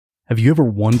Have you ever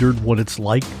wondered what it's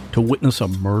like to witness a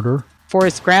murder?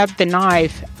 Forrest grabbed the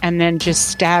knife and then just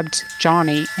stabbed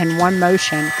Johnny in one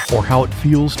motion. Or how it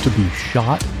feels to be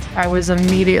shot? I was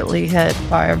immediately hit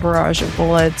by a barrage of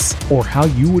bullets. Or how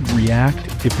you would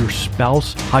react if your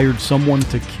spouse hired someone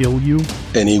to kill you?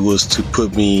 And he was to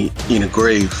put me in a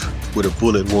grave with a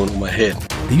bullet wound on my head.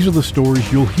 These are the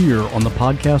stories you'll hear on the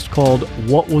podcast called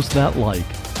What Was That Like?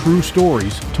 True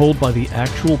stories told by the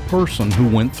actual person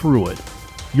who went through it.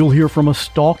 You'll hear from a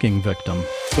stalking victim.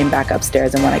 Came back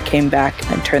upstairs, and when I came back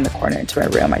and turned the corner into my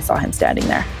room, I saw him standing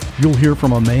there. You'll hear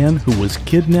from a man who was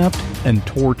kidnapped and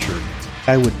tortured.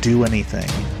 I would do anything,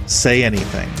 say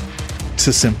anything,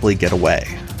 to simply get away.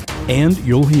 And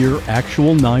you'll hear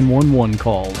actual 911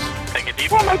 calls. Take a deep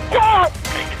breath. Oh my God!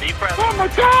 Take a deep breath. Oh my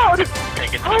God! Take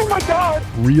a deep Oh my God!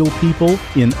 Real people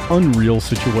in unreal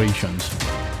situations.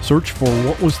 Search for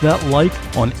What Was That Like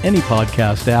on any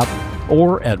podcast app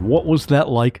or at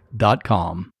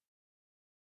whatwasthatlike.com.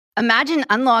 Imagine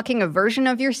unlocking a version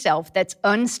of yourself that's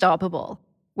unstoppable,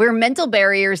 where mental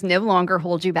barriers no longer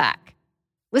hold you back.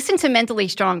 Listen to Mentally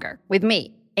Stronger with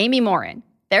me, Amy Morin,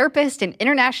 therapist and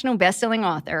international best-selling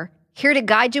author, here to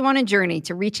guide you on a journey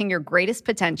to reaching your greatest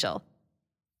potential.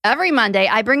 Every Monday,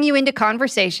 I bring you into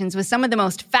conversations with some of the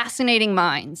most fascinating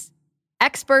minds.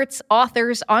 Experts,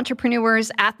 authors,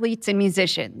 entrepreneurs, athletes, and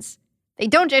musicians. They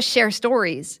don't just share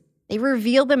stories. They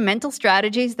reveal the mental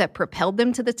strategies that propelled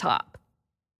them to the top.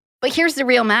 But here's the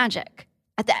real magic.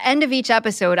 At the end of each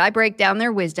episode, I break down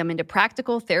their wisdom into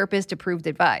practical therapist-approved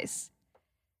advice.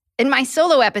 In my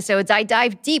solo episodes, I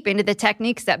dive deep into the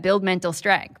techniques that build mental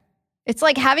strength. It's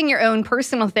like having your own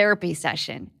personal therapy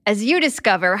session as you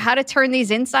discover how to turn these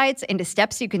insights into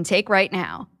steps you can take right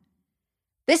now.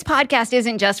 This podcast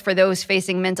isn't just for those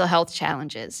facing mental health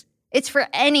challenges. It's for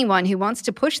anyone who wants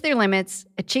to push their limits,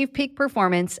 achieve peak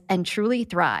performance, and truly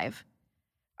thrive.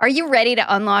 Are you ready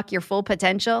to unlock your full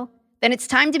potential? Then it's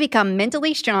time to become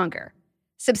mentally stronger.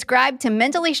 Subscribe to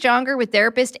Mentally Stronger with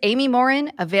therapist Amy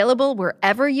Morin, available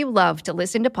wherever you love to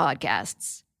listen to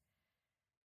podcasts.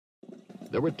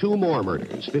 There were two more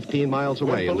murders 15 miles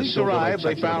away. When police arrived,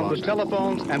 they found the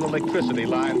telephones and electricity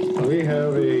lines. We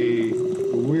have a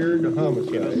weird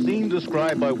homicide. A scene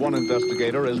described by one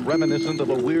investigator as reminiscent of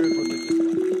a weird...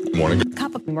 Morning.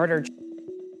 Cup of murder.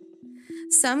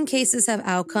 Some cases have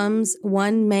outcomes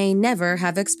one may never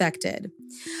have expected.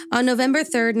 On November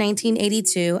 3rd,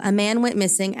 1982, a man went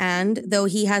missing and, though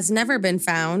he has never been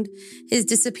found, his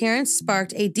disappearance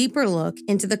sparked a deeper look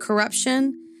into the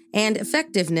corruption and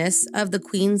effectiveness of the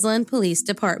Queensland Police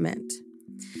Department.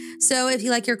 So if you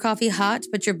like your coffee hot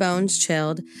but your bones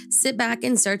chilled, sit back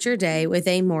and start your day with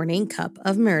a morning cup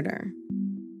of murder.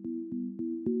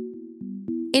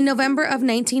 In November of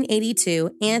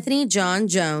 1982, Anthony John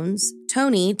Jones,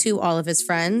 Tony to all of his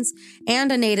friends, and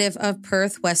a native of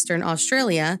Perth, Western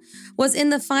Australia, was in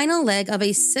the final leg of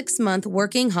a 6-month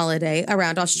working holiday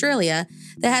around Australia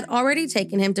that had already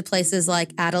taken him to places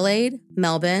like Adelaide,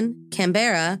 Melbourne,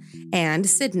 Canberra, and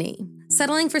Sydney.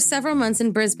 Settling for several months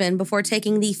in Brisbane before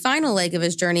taking the final leg of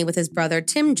his journey with his brother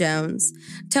Tim Jones,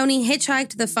 Tony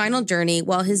hitchhiked the final journey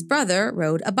while his brother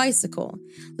rode a bicycle,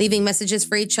 leaving messages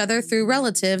for each other through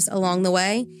relatives along the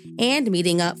way and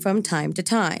meeting up from time to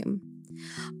time.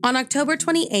 On October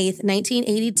 28,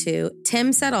 1982,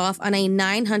 Tim set off on a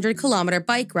 900-kilometer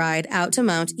bike ride out to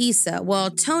Mount Isa while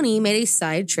Tony made a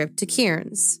side trip to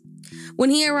Cairns. When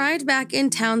he arrived back in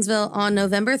Townsville on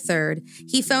November 3rd,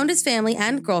 he phoned his family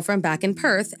and girlfriend back in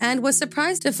Perth and was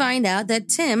surprised to find out that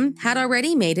Tim had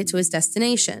already made it to his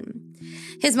destination.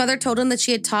 His mother told him that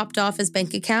she had topped off his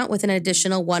bank account with an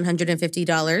additional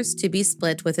 $150 to be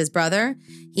split with his brother.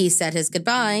 He said his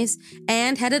goodbyes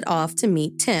and headed off to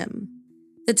meet Tim.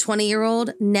 The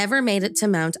 20-year-old never made it to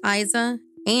Mount Isa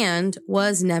and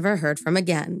was never heard from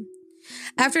again.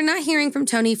 After not hearing from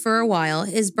Tony for a while,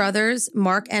 his brothers,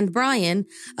 Mark and Brian,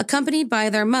 accompanied by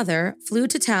their mother, flew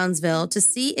to Townsville to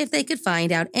see if they could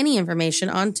find out any information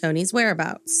on Tony's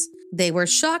whereabouts. They were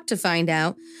shocked to find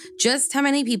out just how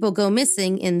many people go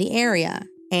missing in the area,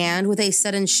 and with a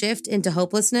sudden shift into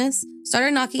hopelessness,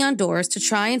 started knocking on doors to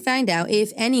try and find out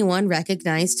if anyone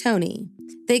recognized Tony.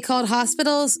 They called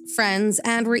hospitals, friends,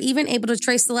 and were even able to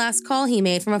trace the last call he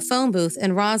made from a phone booth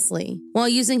in Rosley, while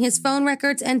using his phone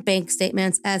records and bank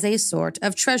statements as a sort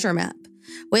of treasure map,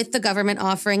 with the government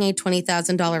offering a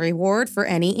 $20,000 reward for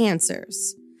any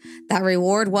answers. That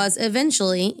reward was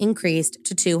eventually increased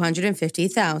to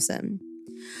 $250,000.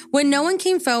 When no one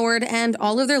came forward and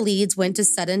all of their leads went to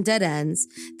sudden dead ends,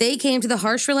 they came to the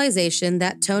harsh realization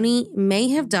that Tony may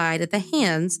have died at the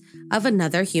hands of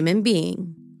another human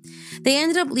being. They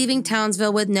ended up leaving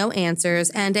Townsville with no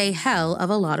answers and a hell of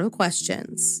a lot of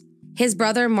questions. his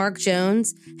brother Mark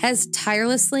Jones has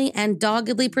tirelessly and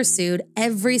doggedly pursued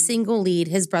every single lead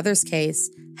his brother's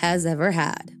case has ever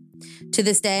had. To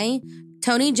this day,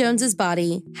 Tony Jones's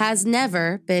body has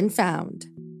never been found.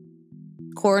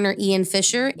 Coroner Ian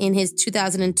Fisher, in his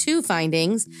 2002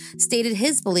 findings, stated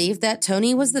his belief that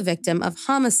Tony was the victim of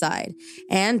homicide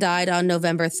and died on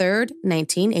November 3rd,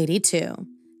 1982,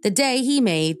 the day he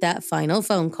made that final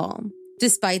phone call.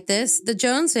 Despite this, the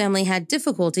Jones family had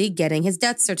difficulty getting his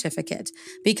death certificate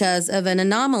because of an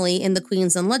anomaly in the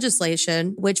Queensland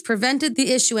legislation, which prevented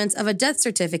the issuance of a death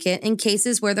certificate in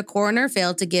cases where the coroner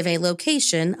failed to give a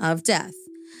location of death.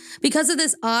 Because of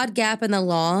this odd gap in the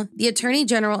law, the Attorney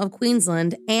General of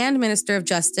Queensland and Minister of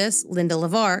Justice, Linda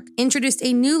Lavarch, introduced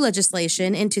a new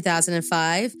legislation in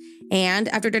 2005, and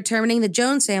after determining the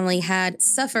Jones family had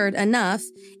suffered enough,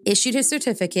 issued his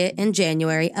certificate in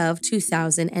January of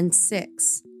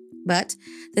 2006. But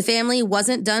the family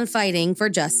wasn't done fighting for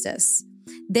justice.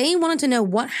 They wanted to know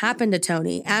what happened to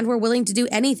Tony and were willing to do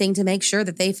anything to make sure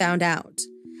that they found out.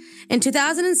 In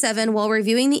 2007, while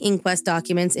reviewing the inquest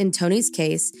documents in Tony's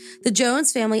case, the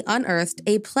Jones family unearthed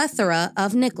a plethora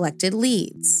of neglected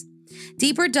leads.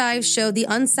 Deeper dives showed the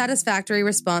unsatisfactory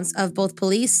response of both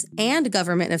police and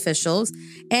government officials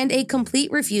and a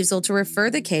complete refusal to refer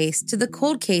the case to the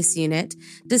cold case unit,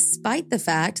 despite the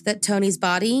fact that Tony's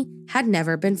body had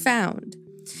never been found.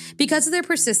 Because of their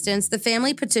persistence, the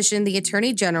family petitioned the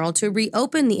Attorney General to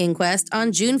reopen the inquest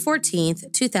on June 14,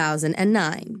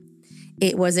 2009.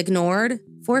 It was ignored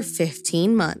for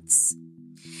 15 months.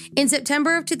 In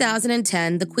September of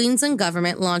 2010, the Queensland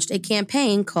government launched a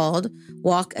campaign called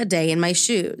Walk a Day in My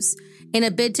Shoes, in a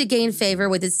bid to gain favor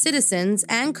with its citizens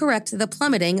and correct the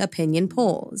plummeting opinion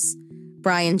polls.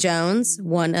 Brian Jones,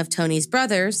 one of Tony's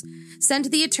brothers, sent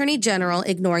the Attorney General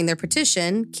ignoring their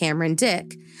petition, Cameron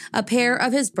Dick, a pair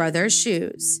of his brother's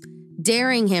shoes,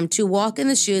 daring him to walk in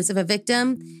the shoes of a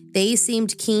victim they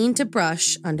seemed keen to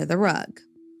brush under the rug.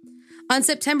 On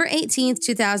September 18,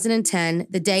 2010,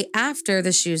 the day after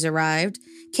the shoes arrived,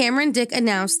 Cameron Dick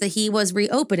announced that he was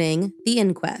reopening the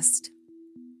inquest.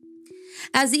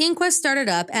 As the inquest started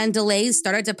up and delays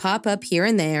started to pop up here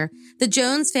and there, the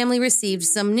Jones family received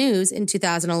some news in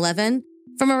 2011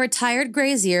 from a retired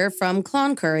grazier from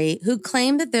Cloncurry who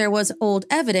claimed that there was old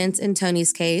evidence in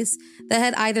Tony's case that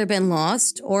had either been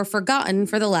lost or forgotten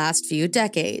for the last few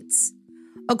decades.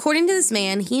 According to this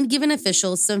man, he'd given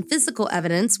officials some physical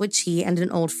evidence which he and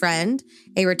an old friend,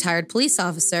 a retired police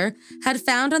officer, had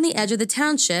found on the edge of the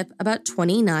township about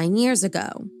 29 years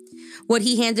ago. What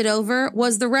he handed over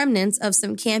was the remnants of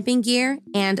some camping gear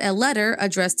and a letter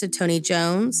addressed to Tony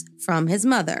Jones from his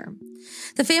mother.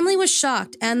 The family was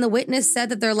shocked, and the witness said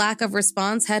that their lack of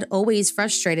response had always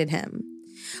frustrated him.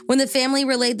 When the family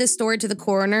relayed this story to the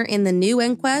coroner in the new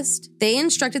inquest, they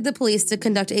instructed the police to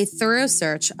conduct a thorough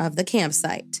search of the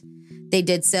campsite. They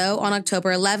did so on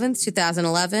October 11,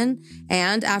 2011,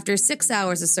 and after 6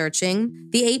 hours of searching,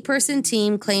 the 8-person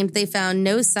team claimed they found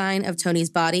no sign of Tony's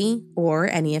body or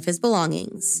any of his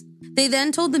belongings. They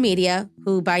then told the media,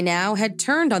 who by now had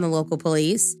turned on the local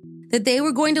police, that they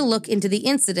were going to look into the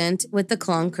incident with the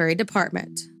Cloncurry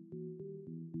Department.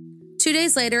 2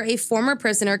 days later, a former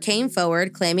prisoner came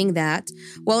forward claiming that,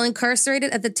 while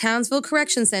incarcerated at the Townsville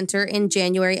Correction Center in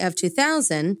January of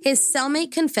 2000, his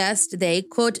cellmate confessed they,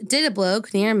 quote, did a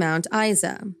bloke near Mount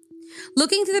Isa.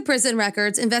 Looking through the prison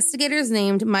records, investigators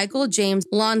named Michael James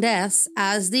Londes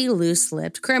as the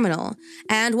loose-lipped criminal.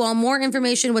 And while more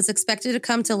information was expected to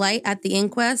come to light at the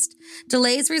inquest,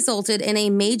 delays resulted in a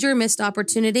major missed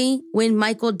opportunity when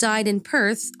Michael died in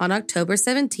Perth on October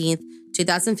 17th,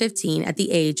 2015 at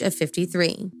the age of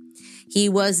 53. He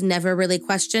was never really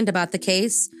questioned about the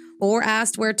case or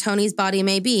asked where Tony's body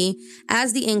may be,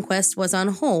 as the inquest was on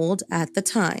hold at the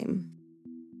time.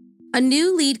 A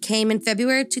new lead came in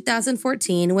February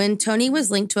 2014 when Tony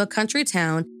was linked to a country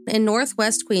town in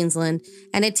northwest Queensland,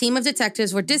 and a team of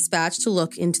detectives were dispatched to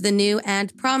look into the new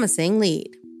and promising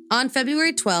lead. On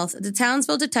February 12th, the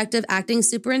Townsville Detective Acting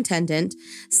Superintendent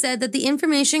said that the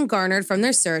information garnered from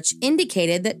their search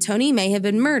indicated that Tony may have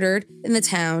been murdered in the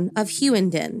town of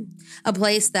Hughenden, a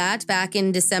place that, back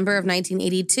in December of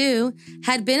 1982,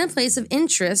 had been a place of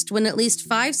interest when at least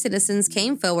 5 citizens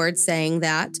came forward saying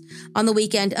that, on the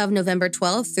weekend of November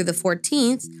 12th through the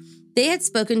 14th, they had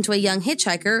spoken to a young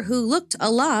hitchhiker who looked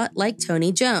a lot like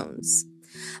Tony Jones.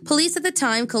 Police at the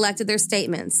time collected their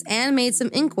statements and made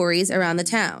some inquiries around the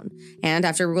town, and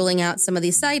after ruling out some of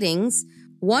these sightings,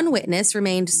 one witness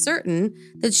remained certain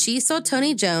that she saw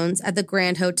Tony Jones at the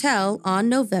Grand Hotel on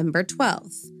November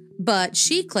 12th. But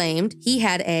she claimed he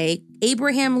had a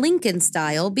Abraham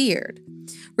Lincoln-style beard.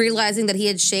 Realizing that he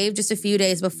had shaved just a few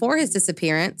days before his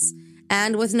disappearance,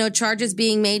 and with no charges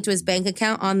being made to his bank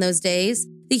account on those days,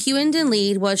 the Hughenden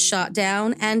lead was shot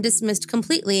down and dismissed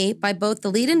completely by both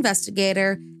the lead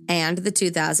investigator and the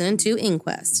 2002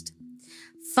 inquest.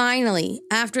 Finally,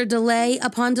 after delay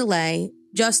upon delay,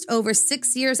 just over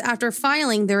 6 years after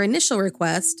filing their initial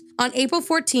request, on April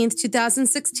 14,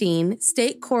 2016,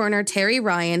 State Coroner Terry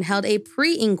Ryan held a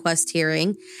pre-inquest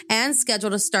hearing and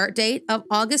scheduled a start date of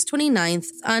August 29th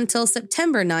until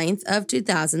September 9th of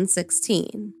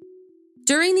 2016.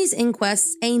 During these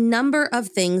inquests, a number of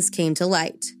things came to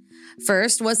light.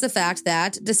 First was the fact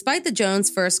that, despite the Jones'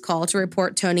 first call to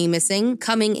report Tony missing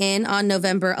coming in on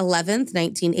November 11th,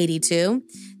 1982,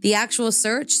 the actual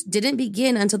search didn't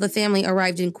begin until the family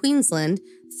arrived in Queensland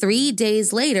 3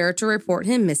 days later to report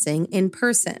him missing in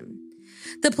person.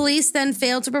 The police then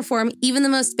failed to perform even the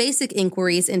most basic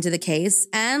inquiries into the case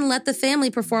and let the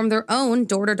family perform their own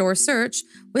door-to-door search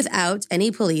without any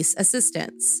police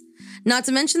assistance. Not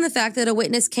to mention the fact that a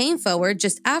witness came forward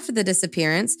just after the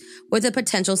disappearance with a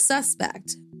potential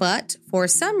suspect, but for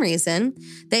some reason,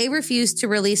 they refused to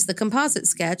release the composite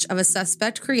sketch of a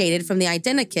suspect created from the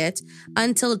identikit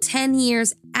until 10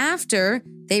 years after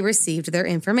they received their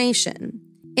information.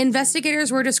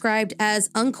 Investigators were described as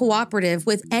uncooperative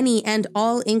with any and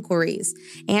all inquiries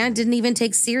and didn't even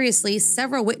take seriously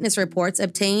several witness reports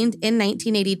obtained in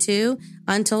 1982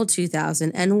 until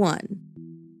 2001.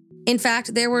 In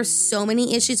fact, there were so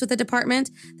many issues with the department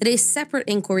that a separate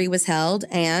inquiry was held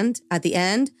and, at the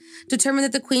end, determined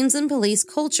that the Queensland police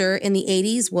culture in the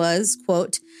 80s was,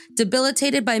 quote,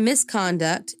 debilitated by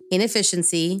misconduct,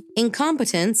 inefficiency,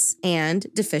 incompetence, and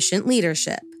deficient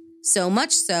leadership. So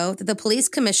much so that the police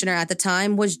commissioner at the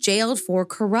time was jailed for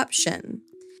corruption.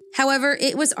 However,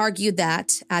 it was argued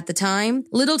that, at the time,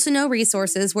 little to no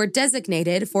resources were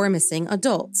designated for missing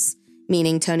adults,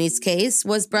 meaning Tony's case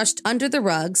was brushed under the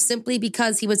rug simply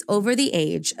because he was over the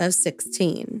age of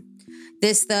 16.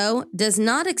 This, though, does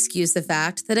not excuse the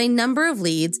fact that a number of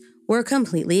leads were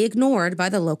completely ignored by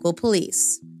the local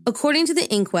police. According to the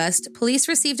inquest, police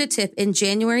received a tip in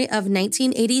January of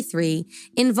 1983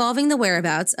 involving the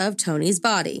whereabouts of Tony's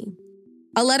body.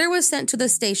 A letter was sent to the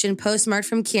station postmarked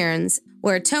from Cairns,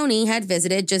 where Tony had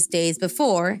visited just days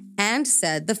before, and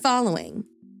said the following: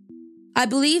 I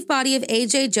believe body of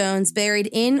A.J. Jones buried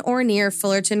in or near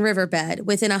Fullerton Riverbed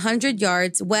within 100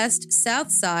 yards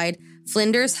west-south side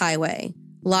Flinders Highway,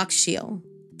 Loch Shiel.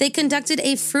 They conducted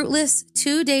a fruitless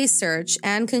 2-day search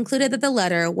and concluded that the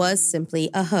letter was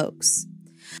simply a hoax.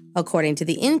 According to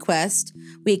the inquest,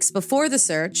 weeks before the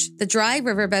search, the dry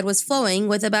riverbed was flowing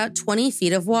with about 20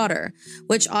 feet of water,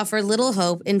 which offered little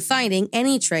hope in finding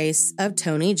any trace of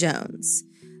Tony Jones.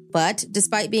 But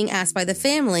despite being asked by the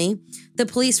family, the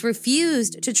police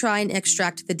refused to try and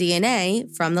extract the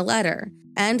DNA from the letter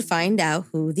and find out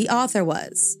who the author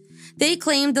was. They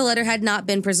claimed the letter had not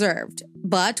been preserved,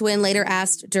 but when later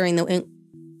asked during the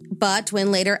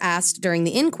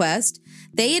inquest,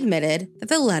 they admitted that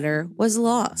the letter was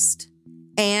lost.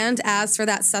 And as for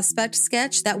that suspect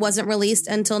sketch that wasn't released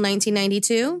until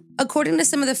 1992, according to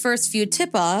some of the first few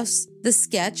tip-offs, the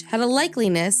sketch had a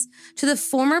likeliness to the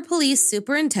former police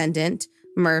superintendent,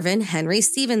 Mervyn Henry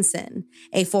Stevenson,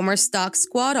 a former stock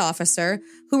squad officer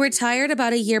who retired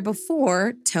about a year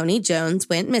before Tony Jones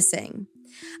went missing.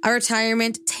 A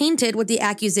retirement tainted with the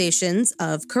accusations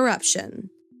of corruption.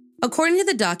 According to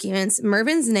the documents,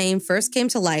 Mervyn's name first came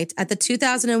to light at the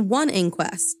 2001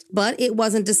 inquest, but it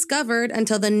wasn't discovered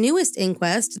until the newest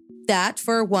inquest that,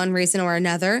 for one reason or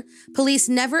another, police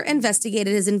never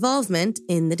investigated his involvement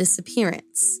in the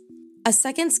disappearance. A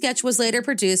second sketch was later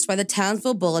produced by the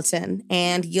Townsville Bulletin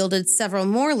and yielded several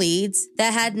more leads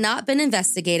that had not been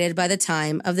investigated by the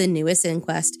time of the newest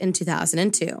inquest in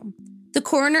 2002. The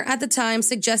coroner at the time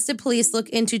suggested police look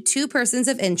into 2 persons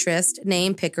of interest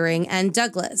named Pickering and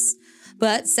Douglas.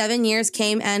 But 7 years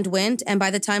came and went, and by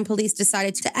the time police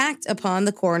decided to act upon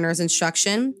the coroner's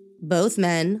instruction, both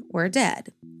men were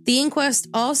dead. The inquest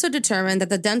also determined that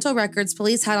the dental records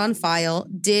police had on file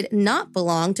did not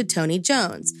belong to Tony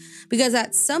Jones, because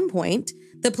at some point,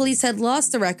 the police had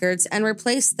lost the records and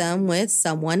replaced them with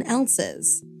someone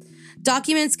else's.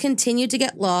 Documents continued to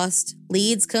get lost,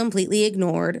 leads completely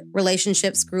ignored,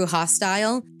 relationships grew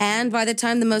hostile, and by the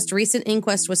time the most recent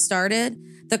inquest was started,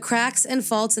 the cracks and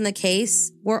faults in the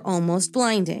case were almost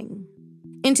blinding.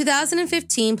 In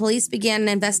 2015, police began an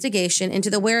investigation into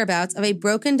the whereabouts of a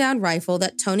broken-down rifle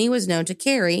that Tony was known to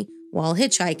carry while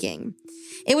hitchhiking.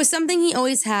 It was something he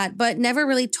always had, but never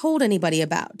really told anybody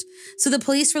about, so the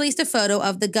police released a photo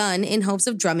of the gun in hopes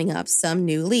of drumming up some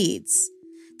new leads.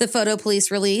 The photo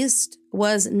police released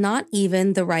was not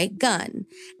even the right gun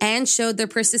and showed their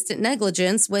persistent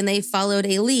negligence when they followed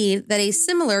a lead that a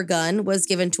similar gun was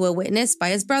given to a witness by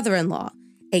his brother-in-law,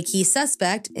 a key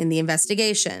suspect in the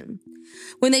investigation.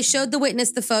 When they showed the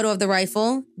witness the photo of the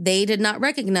rifle, they did not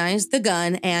recognize the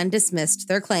gun and dismissed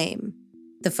their claim.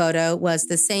 The photo was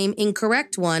the same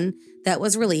incorrect one that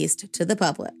was released to the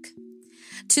public.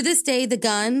 To this day, the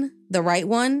gun, the right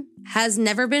one, has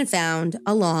never been found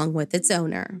along with its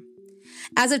owner.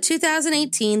 As of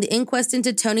 2018, the inquest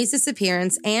into Tony's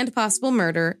disappearance and possible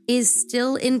murder is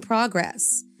still in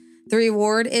progress. The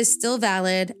reward is still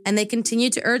valid, and they continue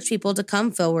to urge people to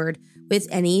come forward with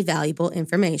any valuable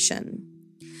information.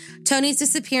 Tony's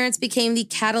disappearance became the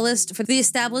catalyst for the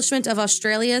establishment of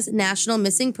Australia's National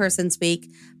Missing Persons Week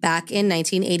back in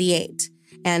 1988,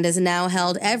 and is now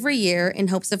held every year in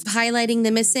hopes of highlighting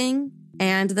the missing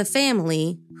and the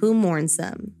family who mourns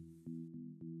them.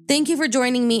 Thank you for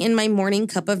joining me in my morning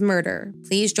cup of murder.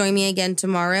 Please join me again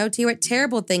tomorrow to hear what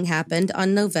terrible thing happened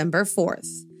on November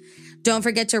 4th. Don't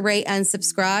forget to rate and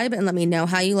subscribe and let me know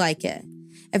how you like it.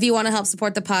 If you want to help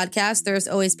support the podcast, there's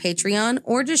always Patreon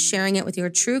or just sharing it with your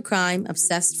true crime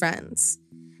obsessed friends.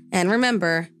 And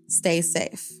remember, stay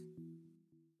safe.